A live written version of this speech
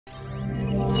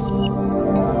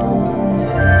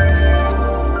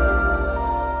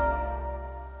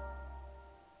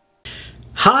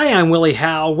I'm Willie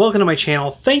Howe. Welcome to my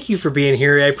channel. Thank you for being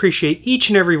here. I appreciate each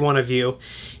and every one of you.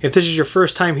 If this is your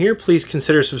first time here, please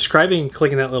consider subscribing and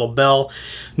clicking that little bell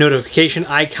notification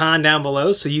icon down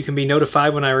below so you can be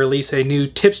notified when I release a new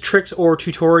tips, tricks, or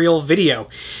tutorial video.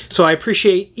 So I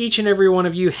appreciate each and every one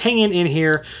of you hanging in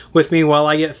here with me while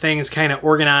I get things kind of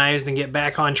organized and get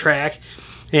back on track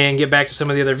and get back to some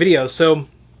of the other videos. So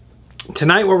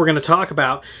tonight what we're going to talk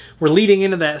about, we're leading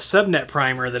into that subnet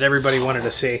primer that everybody wanted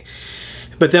to see.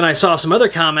 But then I saw some other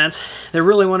comments that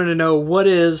really wanted to know, what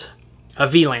is a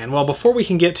VLAN? Well, before we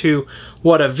can get to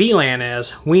what a VLAN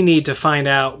is, we need to find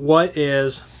out what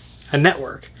is a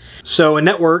network. So a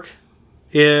network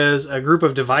is a group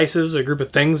of devices, a group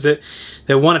of things that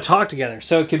want to talk together.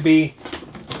 So it could be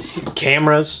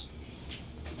cameras,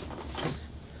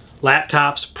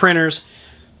 laptops, printers,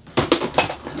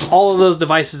 all of those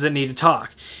devices that need to talk.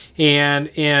 And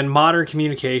in modern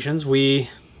communications, we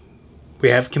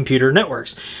have computer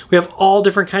networks. We have all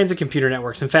different kinds of computer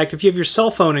networks. In fact, if you have your cell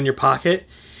phone in your pocket,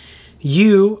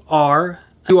 you are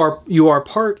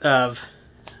part of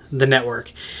the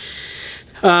network.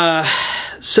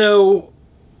 So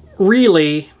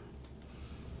really,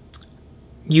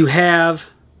 you have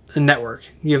a network.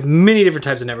 You have many different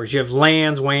types of networks. You have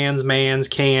LANs, WANs, MANs,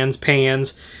 CANs,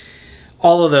 PANs,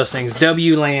 all of those things,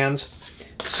 WLANs.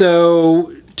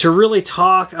 So to really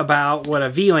talk about what a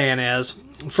VLAN is,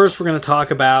 first we're going to talk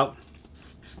about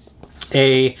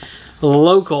a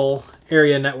local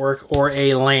area network, or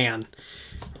a LAN,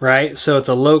 right? So it's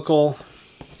a local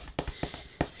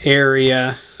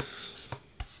area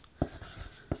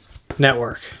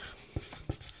network.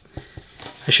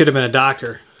 I should have been a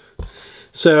doctor.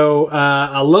 So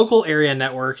a local area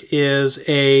network is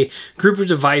a group of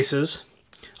devices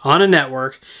on a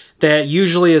network that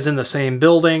usually is in the same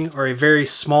building or a very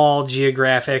small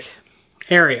geographic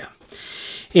area.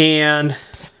 And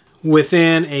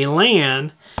within a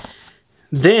LAN,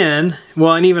 then,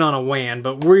 well, and even on a WAN,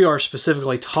 but we are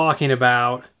specifically talking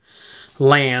about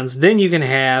LANs, then you can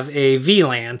have a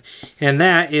VLAN, and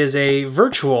that is a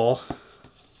virtual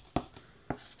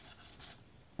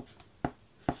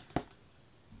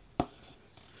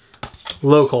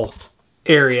local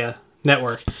area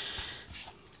network.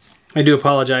 I do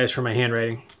apologize for my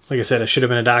handwriting. Like I said, I should have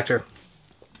been a doctor.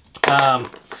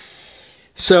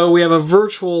 So we have a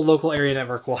virtual local area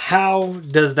network. Well, how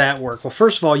does that work? Well,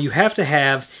 first of all, you have to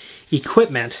have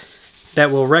equipment that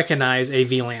will recognize a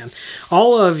VLAN.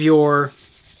 All of your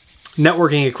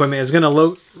networking equipment is going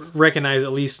to recognize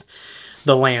at least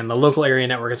the LAN, the local area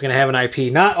network. It's going to have an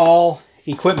IP. Not all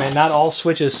equipment, not all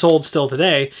switches sold still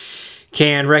today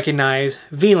can recognize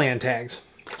VLAN tags.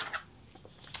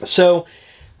 So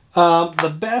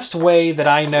the best way that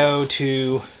I know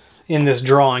to, in this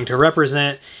drawing, to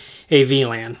represent a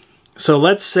VLAN. So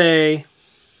let's say,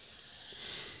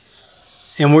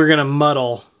 and we're going to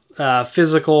muddle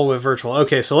physical with virtual.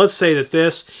 Okay, so let's say that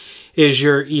this is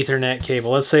your Ethernet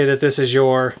cable. Let's say that this is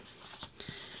your,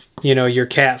 you know, your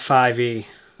Cat 5e,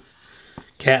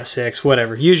 Cat 6,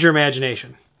 whatever. Use your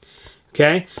imagination.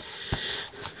 Okay?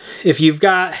 If you've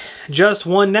got just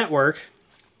one network,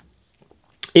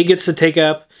 it gets to take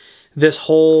up this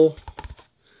whole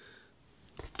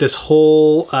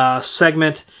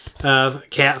segment of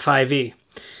Cat 5e.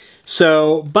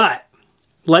 So, but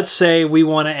let's say we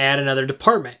want to add another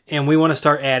department and we want to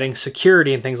start adding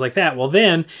security and things like that. Well,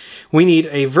 then we need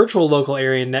a virtual local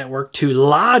area network to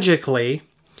logically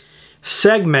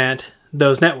segment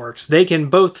those networks. They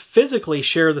can both physically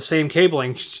share the same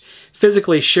cabling,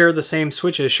 physically share the same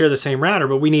switches, share the same router,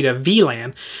 but we need a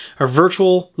VLAN, a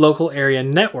virtual local area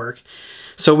network,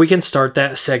 so we can start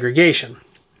that segregation.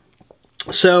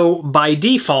 So by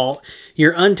default,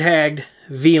 your untagged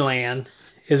VLAN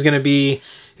is going to be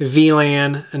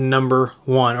VLAN number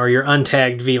 1, or your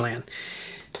untagged VLAN.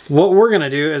 What we're going to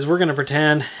do is we're going to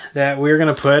pretend that we're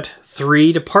going to put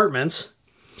 3 departments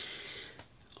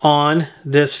on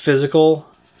this physical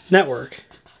network.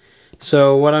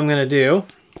 So what I'm going to do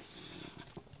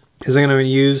is I'm going to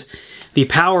use the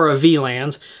power of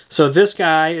VLANs. So this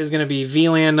guy is going to be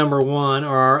VLAN number 1,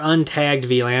 or our untagged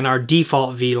VLAN, our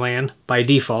default VLAN by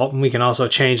default. And we can also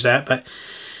change that, but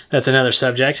that's another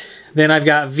subject. Then I've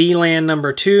got VLAN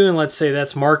number 2, and let's say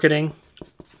that's marketing.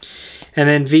 And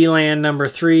then VLAN number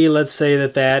 3, let's say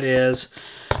that that is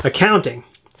accounting.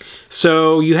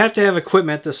 So you have to have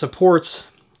equipment that supports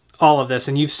all of this.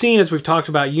 And you've seen, as we've talked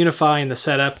about unifying the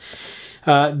setup,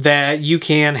 that you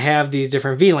can have these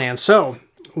different VLANs. So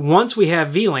once we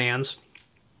have VLANs,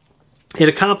 it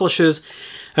accomplishes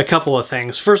a couple of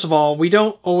things. First of all, we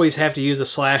don't always have to use a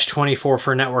 /24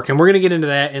 for network, and we're going to get into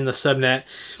that in the subnet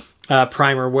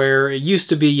primer, where it used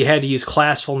to be you had to use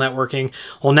classful networking.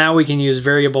 Well, now we can use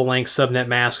variable length subnet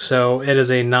mask, so it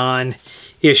is a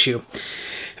non-issue.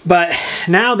 But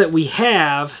now that we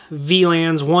have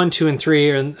VLANs 1, 2, and 3,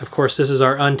 and of course this is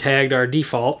our untagged, our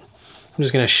default. I'm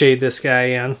just going to shade this guy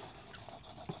in.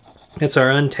 It's our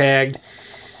untagged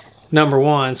number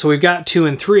 1. So we've got 2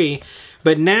 and 3.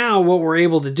 But now what we're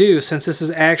able to do, since this is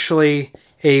actually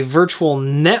a virtual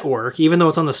network, even though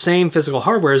it's on the same physical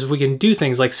hardware, is we can do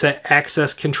things like set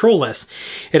access control lists.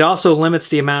 It also limits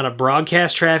the amount of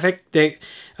broadcast traffic that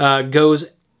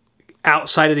goes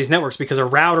outside of these networks, because a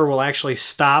router will actually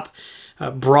stop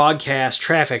broadcast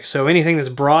traffic. So anything that's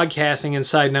broadcasting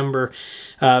inside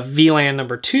VLAN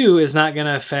number 2 is not going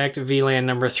to affect VLAN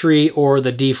number 3 or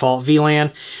the default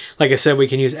VLAN. Like I said, we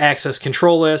can use access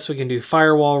control lists, we can do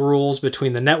firewall rules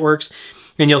between the networks.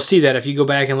 And you'll see that if you go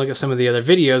back and look at some of the other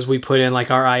videos we put in, like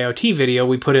our IoT video,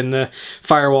 we put in the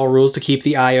firewall rules to keep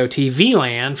the IoT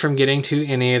VLAN from getting to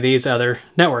any of these other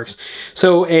networks.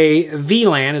 So a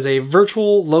VLAN is a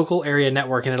virtual local area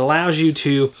network, and it allows you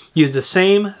to use the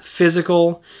same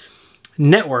physical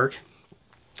network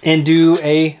and do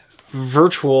a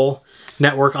virtual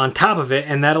network on top of it,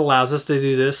 and that allows us to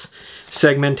do this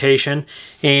segmentation.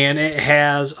 And it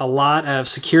has a lot of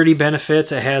security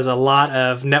benefits. It has a lot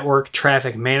of network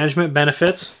traffic management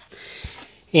benefits.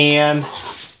 And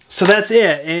so that's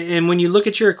it. And when you look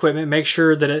at your equipment, make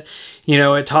sure that it,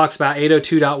 it talks about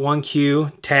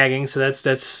 802.1q tagging. So that's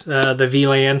the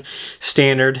VLAN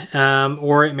standard.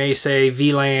 Or it may say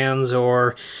VLANs,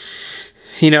 or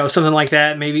something like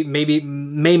that. Maybe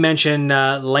may mention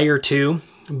layer 2.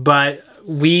 But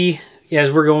as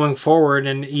we're going forward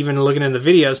and even looking in the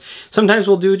videos, sometimes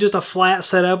we'll do just a flat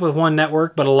setup with one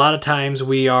network, but a lot of times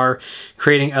we are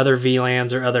creating other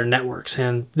VLANs or other networks,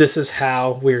 and this is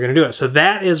how we're going to do it. So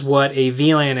that is what a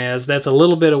VLAN is. That's a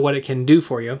little bit of what it can do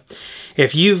for you.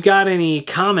 If you've got any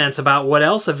comments about what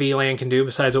else a VLAN can do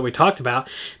besides what we talked about,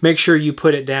 make sure you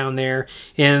put it down there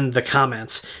in the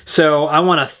comments. So I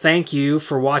want to thank you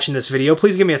for watching this video.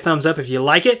 Please give me a thumbs up if you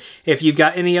like it. If you've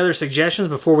got any other suggestions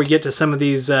before we get to some of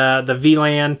these, the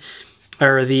VLAN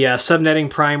or the subnetting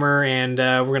primer, and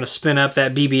we're going to spin up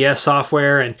that BBS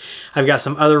software, and I've got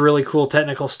some other really cool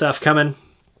technical stuff coming.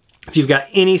 If you've got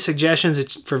any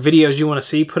suggestions for videos you want to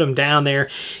see, put them down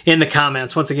there in the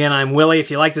comments. Once again, I'm Willie.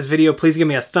 If you like this video, please give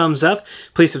me a thumbs up.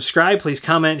 Please subscribe. Please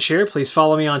comment and share. Please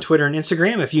follow me on Twitter and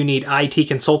Instagram. If you need IT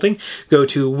consulting, go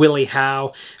to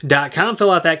williehow.com. Fill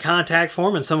out that contact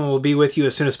form, and someone will be with you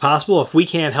as soon as possible. If we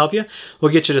can't help you,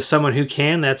 we'll get you to someone who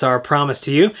can. That's our promise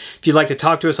to you. If you'd like to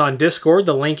talk to us on Discord,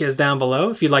 the link is down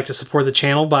below. If you'd like to support the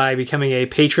channel by becoming a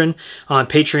patron on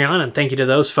Patreon, and thank you to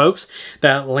those folks,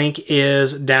 that link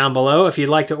is down below. If you'd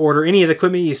like to order any of the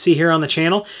equipment you see here on the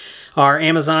channel, our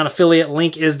Amazon affiliate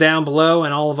link is down below,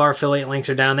 and all of our affiliate links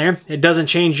are down there. It doesn't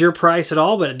change your price at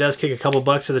all, but it does kick a couple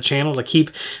bucks to the channel to keep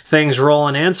things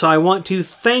rolling in. So I want to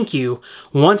thank you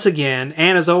once again,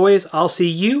 and as always, I'll see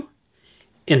you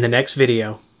in the next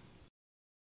video.